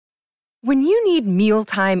When you need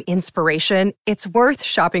mealtime inspiration, it's worth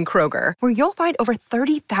shopping Kroger, where you'll find over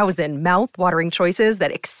 30,000 mouth-watering choices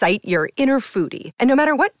that excite your inner foodie. And no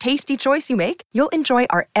matter what tasty choice you make, you'll enjoy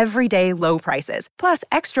our everyday low prices, plus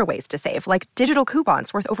extra ways to save, like digital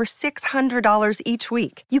coupons worth over $600 each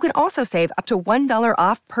week. You can also save up to $1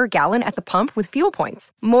 off per gallon at the pump with fuel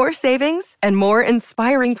points. More savings and more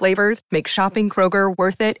inspiring flavors make shopping Kroger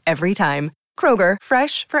worth it every time. Kroger,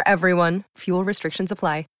 fresh for everyone. Fuel restrictions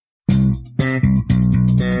apply.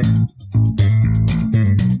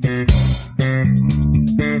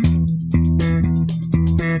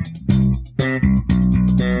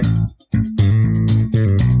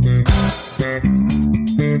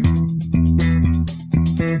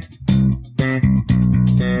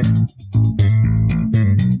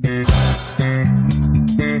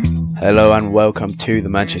 Hello and welcome to the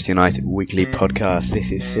Manchester United Weekly Podcast.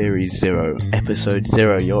 This is Series 0, Episode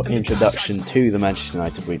 0, your introduction to the Manchester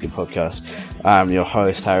United Weekly Podcast. I'm your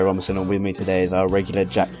host, Harry Robinson, and with me today is our regular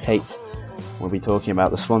Jack Tate. We'll be talking about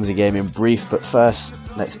the Swansea game in brief, but first,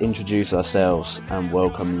 let's introduce ourselves and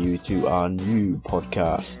welcome you to our new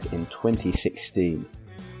podcast in 2016.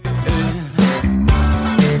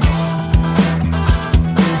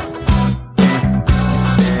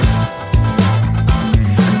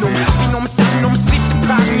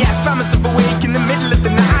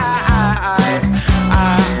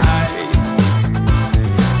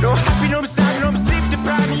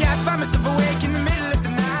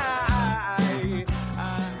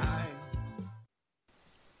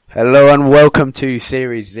 Hello and welcome to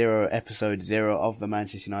Series 0, Episode 0 of the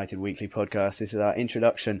Manchester United Weekly Podcast. This is our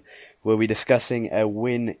introduction. We'll be discussing a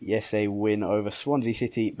win over Swansea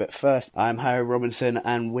City. But first, I'm Harry Robinson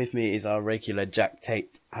and with me is our regular Jack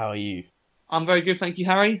Tate. How are you? I'm very good, thank you,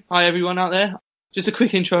 Harry. Hi, everyone out there. Just a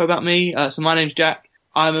quick intro about me. So my name's Jack.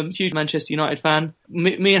 I'm a huge Manchester United fan.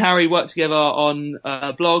 Me and Harry work together on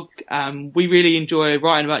a blog. We really enjoy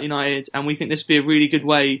writing about United, and we think this would be a really good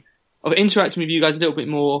way of interacting with you guys a little bit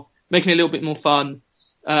more, making it a little bit more fun.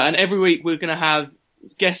 And every week we're going to have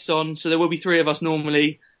guests on, so there will be three of us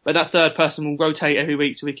normally, but that third person will rotate every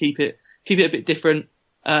week, so we keep it a bit different.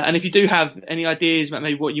 And if you do have any ideas about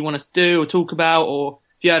maybe what you want us to do or talk about, or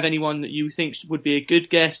if you have anyone that you think would be a good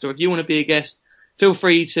guest, or if you want to be a guest, feel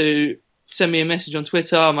free to send me a message on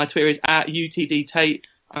Twitter. My Twitter is @UTDTate.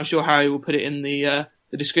 I'm sure Harry will put it in the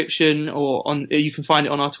description, or you can find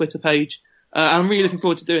it on our Twitter page. I'm really looking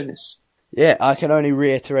forward to doing this. Yeah, I can only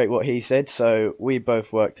reiterate what he said. So we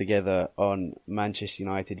both work together on Manchester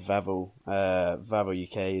United Vavel. Vavel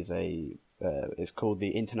UK is it's called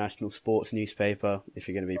the International Sports Newspaper, if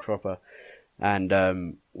you're going to be proper.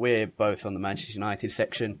 And we're both on the Manchester United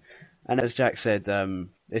section. And as Jack said,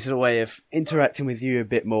 this is a way of interacting with you a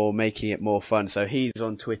bit more, making it more fun. So he's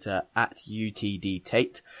on Twitter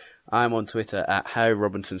 @UTDTate. I'm on Twitter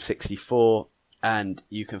 @HarryRobinson64. And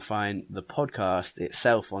you can find the podcast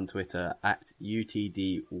itself on Twitter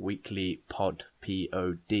 @UTDWeeklyPod,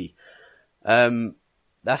 POD.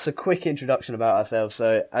 That's a quick introduction about ourselves.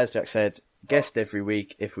 So, as Jack said, guest every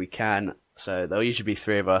week if we can. So, there'll usually be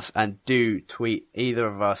three of us. And do tweet either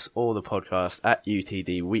of us or the podcast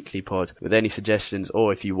 @UTDWeeklyPod with any suggestions,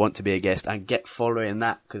 or if you want to be a guest, and get following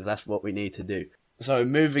that, because that's what we need to do. So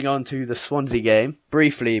moving on to the Swansea game,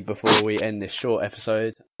 briefly before we end this short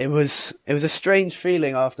episode, it was a strange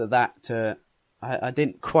feeling after that. I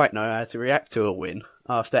didn't quite know how to react to a win.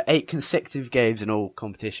 After 8 consecutive games in all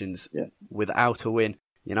competitions without a win,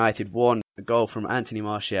 United won. A goal from Anthony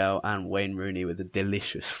Martial and Wayne Rooney with a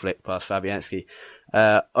delicious flick past Fabianski.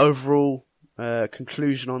 Overall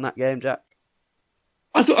conclusion on that game, Jack?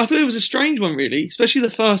 I thought it was a strange one, really, especially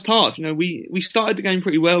the first half. You know, we started the game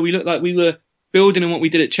pretty well. We looked like we were building on what we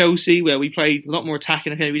did at Chelsea, where we played a lot more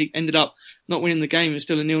attacking. Okay, we ended up not winning the game. It was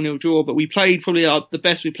still a 0-0 draw, but we played probably the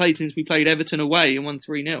best we played since we played Everton away and won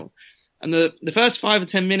 3-0. And the first 5 or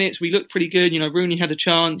 10 minutes, we looked pretty good. You know, Rooney had a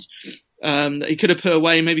chance that he could have put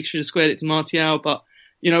away. Maybe should have squared it to Martial, but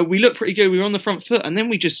you know, we looked pretty good. We were on the front foot, and then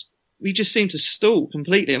we just seemed to stall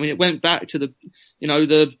completely. I mean, it went back to the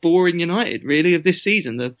boring United really of this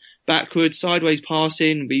season. The backward, sideways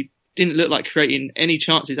passing. We didn't look like creating any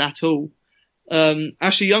chances at all.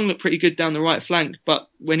 Ashley Young looked pretty good down the right flank, but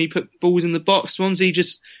when he put balls in the box, Swansea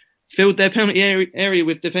just filled their penalty area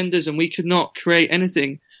with defenders, and we could not create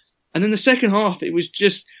anything. And then the second half, it was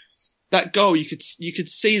just that goal. You could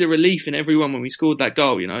see the relief in everyone when we scored that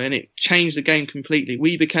goal, you know, and it changed the game completely.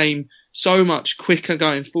 We became so much quicker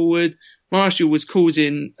going forward. Martial was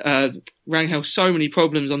causing Rangel so many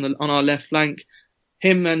problems on our left flank.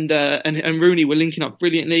 Him and Rooney were linking up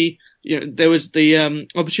brilliantly. there was the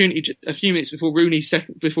opportunity a few minutes before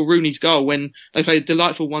Rooney's goal when they played a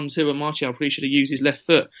delightful 1-2 and Martial probably should have used his left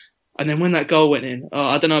foot. And then when that goal went in,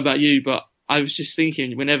 I don't know about you, but I was just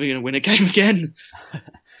thinking we're never going to win a game again.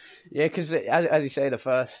 Yeah, because as you say, the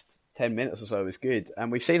first 10 minutes or so was good.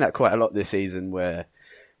 And we've seen that quite a lot this season where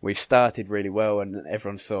we've started really well and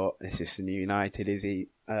everyone thought, this is the new United, is he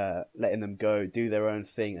letting them go, do their own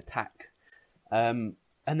thing, attack? And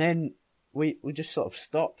then we just sort of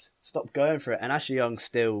stopped going for it. And Ashley Young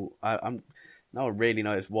still, no one really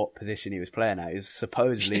knows what position he was playing at. He was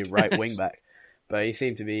supposedly right wing back, but he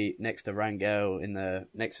seemed to be next to Rangel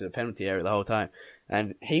next to the penalty area the whole time.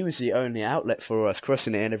 And he was the only outlet for us,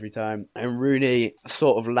 crossing it in every time. And Rooney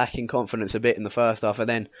sort of lacking confidence a bit in the first half, and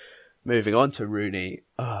then moving on to Rooney.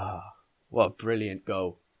 What a brilliant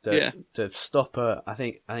goal. To stop I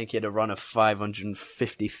think he had a run of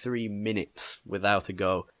 553 minutes without a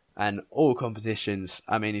goal. And all competitions,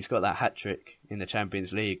 I mean, he's got that hat-trick in the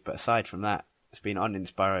Champions League, but aside from that, it's been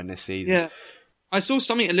uninspiring this season. Yeah, I saw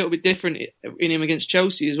something a little bit different in him against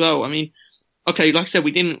Chelsea as well. I mean, okay, like I said,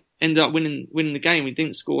 we didn't end up winning the game. We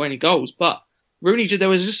didn't score any goals, but Rooney, there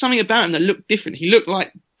was just something about him that looked different. He looked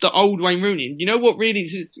like the old Wayne Rooney. You know what really,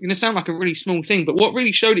 this is going to sound like a really small thing, but what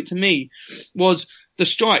really showed it to me was the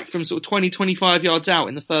strike from sort of 20, 25 yards out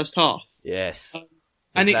in the first half. Yes.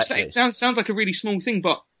 And exactly. It sounds like a really small thing,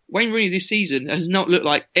 but Wayne Rooney this season has not looked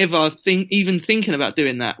like even thinking about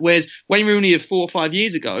doing that. Whereas Wayne Rooney of 4 or 5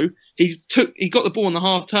 years ago, he got the ball in the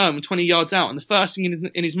half turn 20 yards out, and the first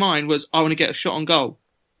thing in his mind was, I want to get a shot on goal.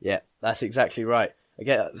 Yeah, that's exactly right.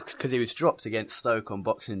 Again, because he was dropped against Stoke on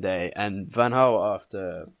Boxing Day, and Van Gaal,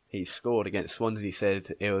 after he scored against Swansea, said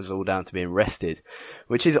it was all down to being rested,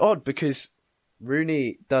 which is odd because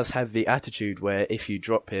Rooney does have the attitude where if you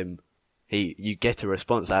drop him, you get a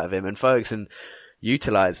response out of him, and Ferguson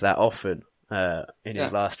utilised that often in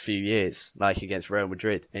his last few years, like against Real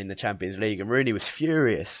Madrid in the Champions League. And Rooney was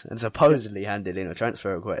furious and supposedly handed in a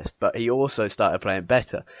transfer request, but he also started playing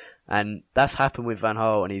better. And that's happened with Van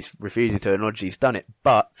Gaal, and he's refusing to acknowledge he's done it,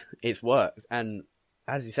 but it's worked. And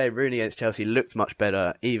as you say, Rooney against Chelsea looked much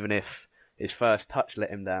better, even if his first touch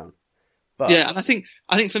let him down. But yeah, and I think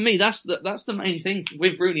for me that's the main thing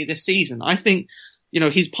with Rooney this season. I think,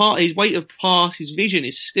 his weight of pass, his vision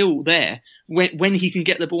is still there when he can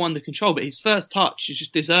get the ball under control, but his first touch has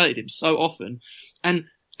just deserted him so often. And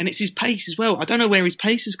it's his pace as well. I don't know where his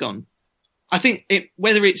pace has gone. I think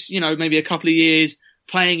whether it's, maybe a couple of years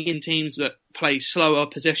playing in teams that play slower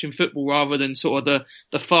possession football rather than sort of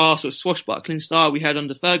the fast or swashbuckling style we had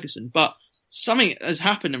under Ferguson, but something has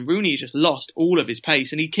happened and Rooney's just lost all of his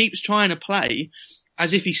pace, and he keeps trying to play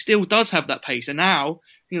as if he still does have that pace. And now,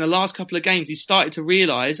 in the last couple of games, he's started to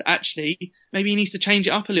realise, actually, maybe he needs to change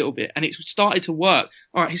it up a little bit. And it's started to work.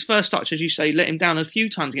 All right, his first touch, as you say, let him down a few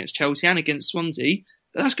times against Chelsea and against Swansea.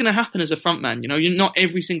 But that's going to happen as a front man. You're not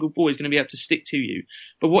every single ball is going to be able to stick to you.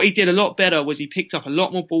 But what he did a lot better was he picked up a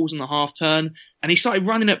lot more balls on the half turn and he started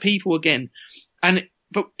running at people again.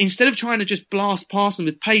 But instead of trying to just blast past them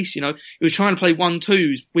with pace, he was trying to play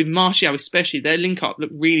 1-2s with Martial especially. Their link-up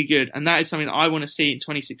looked really good, and that is something that I want to see in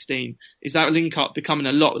 2016, is that link-up becoming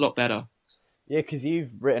a lot better. Yeah, because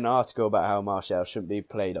you've written an article about how Martial shouldn't be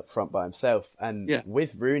played up front by himself, and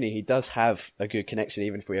with Rooney, he does have a good connection,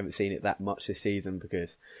 even if we haven't seen it that much this season,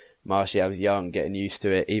 because Martial's young, getting used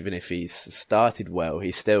to it. Even if he's started well,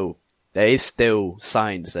 there is still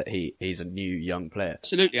signs that he's a new young player.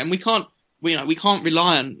 Absolutely, and we can't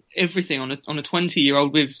rely on everything on a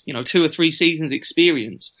 20-year-old with 2 or 3 seasons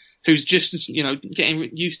experience who's just getting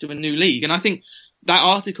used to a new league. And I think that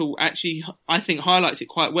article actually highlights it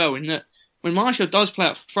quite well, in that when Martial does play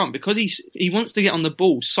up front, because he wants to get on the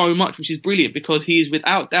ball so much, which is brilliant because he is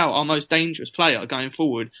without doubt our most dangerous player going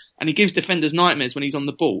forward, and he gives defenders nightmares when he's on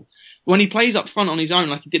the ball. When he plays up front on his own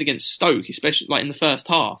like he did against Stoke, especially like in the first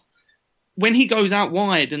half, when he goes out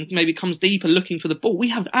wide and maybe comes deeper looking for the ball, we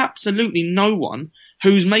have absolutely no one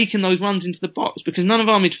who's making those runs into the box, because none of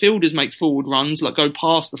our midfielders make forward runs, like go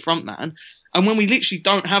past the front man. And when we literally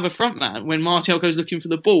don't have a front man, when Martial goes looking for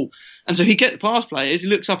the ball, and so he gets past players, he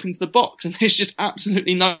looks up into the box, and there's just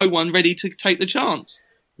absolutely no one ready to take the chance.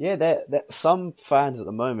 Yeah, there some fans at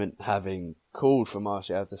the moment having called for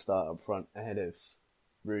Martial to start up front ahead of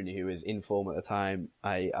Rooney, who was in form at the time,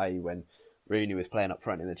 i.e. when Rooney was playing up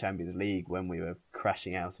front in the Champions League when we were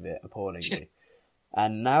crashing out of it appallingly.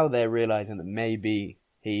 And now they're realising that maybe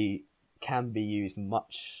he can be used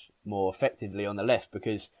much more effectively on the left,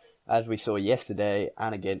 because as we saw yesterday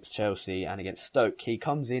and against Chelsea and against Stoke, he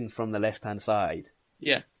comes in from the left-hand side.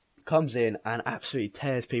 Yeah. Comes in and absolutely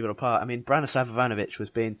tears people apart. I mean, Branislav Ivanovic was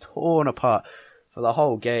being torn apart for the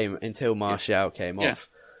whole game until Martial came off.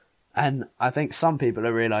 And I think some people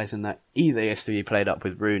are realising that either he has to be played up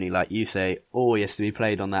with Rooney, like you say, or he has to be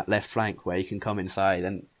played on that left flank where he can come inside.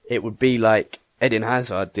 And it would be like Eden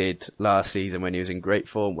Hazard did last season when he was in great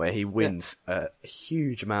form, where he wins a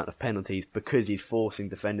huge amount of penalties because he's forcing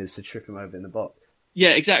defenders to trip him over in the box.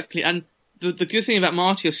 Yeah, exactly. And the good thing about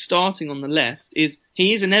Martial starting on the left is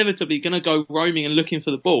he is inevitably going to go roaming and looking for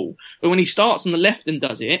the ball. But when he starts on the left and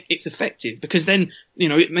does it, it's effective because then,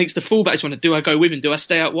 it makes the fullbacks want to, do I go with him? Do I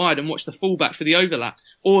stay out wide and watch the fullback for the overlap?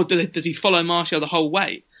 Or does he follow Martial the whole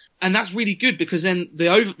way? And that's really good because then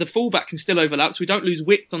the fullback can still overlap, so we don't lose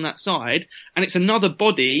width on that side. And it's another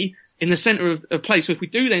body in the centre of play. So if we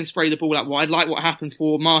do then spray the ball out wide, like what happened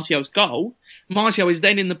for Martial's goal, Martial is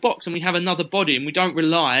then in the box and we have another body and we don't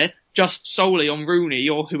rely just solely on Rooney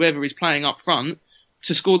or whoever is playing up front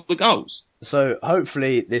to score the goals. So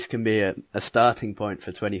hopefully this can be a starting point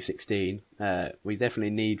for 2016. We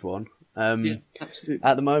definitely need one. Yeah, absolutely.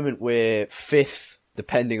 At the moment we're 5th,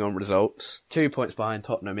 depending on results, 2 points behind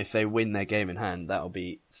Tottenham. If they win their game in hand, that'll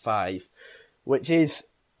be 5, which is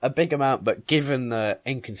a big amount, but given the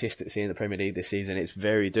inconsistency in the Premier League this season, it's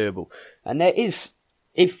very doable. And there is,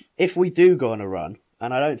 if we do go on a run,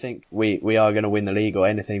 and I don't think we are going to win the league or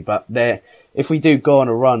anything, but if we do go on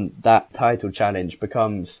a run, that title challenge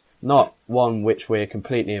becomes not one which we're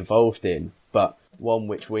completely involved in, but one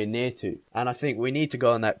which we're near to. And I think we need to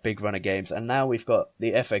go on that big run of games. And now we've got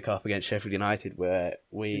the FA Cup against Sheffield United, where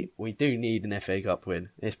we do need an FA Cup win.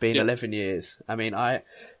 It's been 11 years. I mean, I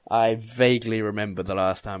vaguely remember the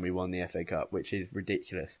last time we won the FA Cup, which is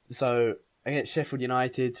ridiculous. So against Sheffield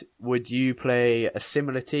United, would you play a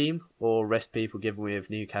similar team or rest people given we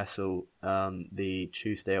have Newcastle the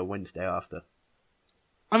Tuesday or Wednesday after?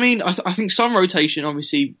 I mean, I think some rotation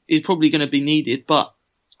obviously is probably going to be needed, but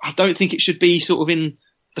I don't think it should be sort of in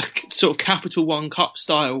the sort of Capital One Cup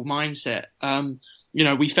style mindset.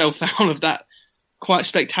 We fell foul of that quite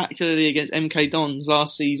spectacularly against MK Dons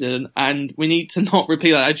last season, and we need to not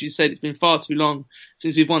repeat that. As you said, it's been far too long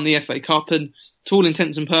since we've won the FA Cup, and to all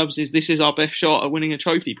intents and purposes, this is our best shot at winning a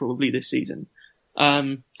trophy probably this season.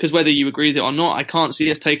 Because whether you agree with it or not, I can't see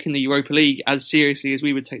us taking the Europa League as seriously as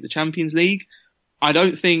we would take the Champions League. I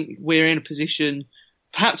don't think we're in a position.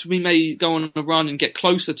 Perhaps we may go on a run and get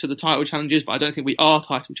closer to the title challenges, but I don't think we are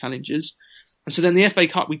title challengers. And so then the FA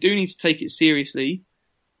Cup, we do need to take it seriously.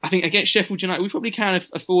 I think against Sheffield United, we probably can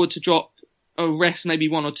afford to drop a rest, maybe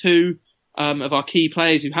 1 or 2 of our key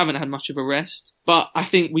players who haven't had much of a rest. But I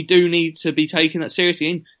think we do need to be taking that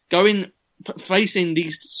seriously and facing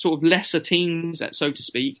these sort of lesser teams, so to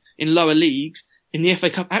speak, in lower leagues in the FA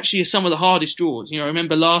Cup actually is some of the hardest draws. I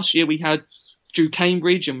remember last year we had drew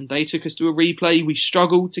Cambridge and they took us to a replay. We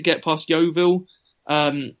struggled to get past Yeovil,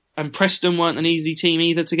 and Preston weren't an easy team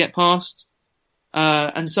either to get past.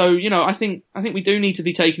 And so, I think we do need to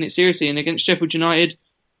be taking it seriously. And against Sheffield United,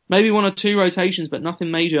 maybe 1 or 2 rotations, but nothing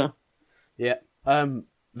major. Yeah,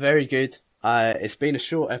 very good. It's been a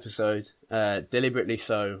short episode, deliberately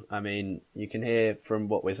so. I mean, you can hear from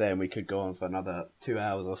what we're saying, we could go on for another 2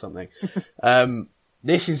 hours or something.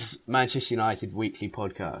 This is Manchester United Weekly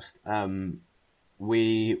Podcast.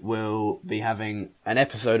 We will be having an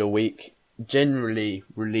episode a week, generally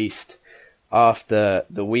released after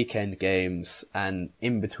the weekend games and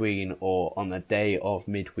in between or on the day of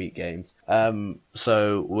midweek games.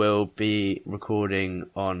 So we'll be recording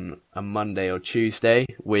on a Monday or Tuesday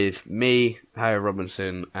with me, Harry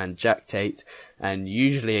Robinson, and Jack Tate, and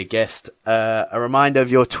usually a guest. A reminder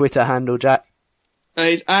of your Twitter handle, Jack.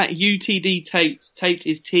 It's at UTD Tate. Tate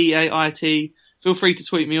is TAIT. Feel free to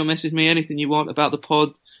tweet me or message me anything you want about the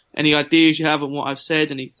pod, any ideas you have on what I've said,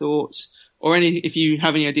 any thoughts, or if you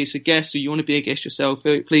have any ideas for guests or you want to be a guest yourself,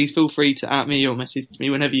 please feel free to at me or message me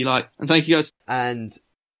whenever you like. And thank you guys. And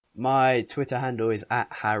my Twitter handle is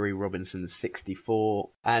at Harry Robinson64,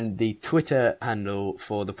 and the Twitter handle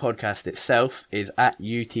for the podcast itself is at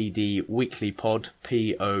UTD Weekly Pod,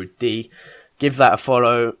 POD. Give that a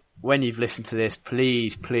follow. When you've listened to this,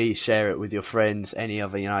 please share it with your friends, any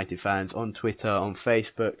other United fans, on Twitter, on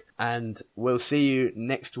Facebook, and we'll see you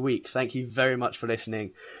next week. Thank you very much for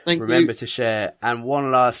listening. Remember to share. And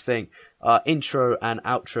one last thing, our intro and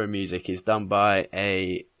outro music is done by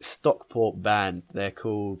a Stockport band. They're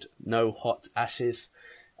called No Hot Ashes.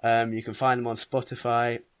 You can find them on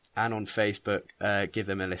Spotify and on Facebook. Give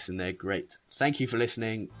them a listen, they're great. Thank you for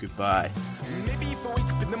listening. Goodbye. Maybe if I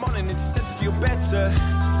wake up in the morning, it's a sense to feel better.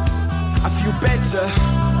 I feel better,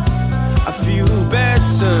 I feel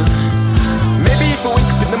better. Maybe if I wake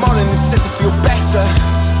up in the morning and said to feel better,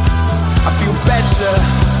 I feel better,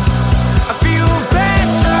 I feel better.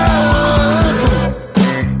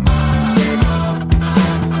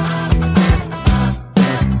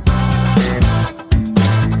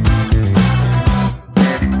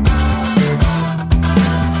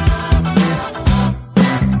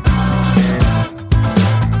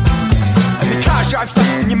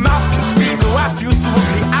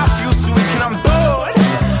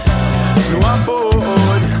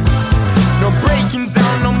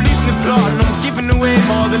 plot, and I'm giving away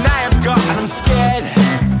more than I have got, and I'm scared,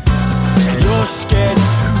 and you're scared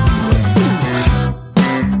too.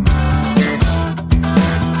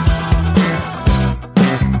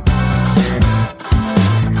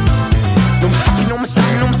 No, I'm happy, no, I'm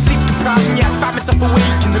sad, no, I'm sleep deprived, and yet I find myself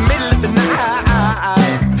awake in the middle of the night.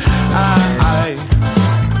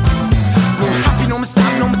 No, I'm happy, no, I'm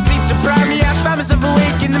sad, no, I'm sleep deprived, and yet I find myself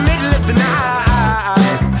awake in the middle of the night.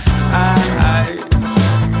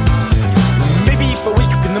 Maybe if I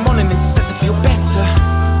wake up in the morning and says I feel better,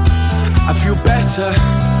 I feel better,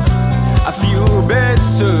 I feel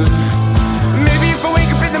better. Maybe if I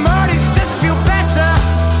wake up in the morning and says I feel better,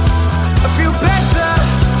 I feel better,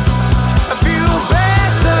 I feel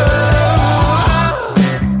better.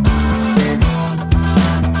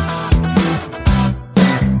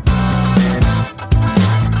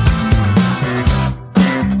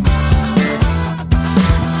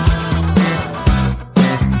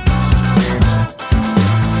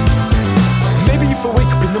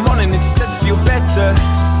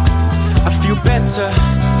 I feel better,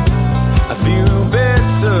 I feel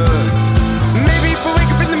better. Maybe if I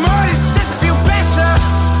wake up in the morning, it says I feel better,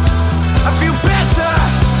 I feel better,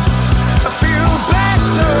 I feel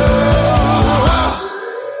better.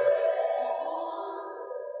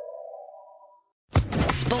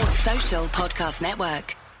 Sports Social Podcast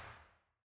Network.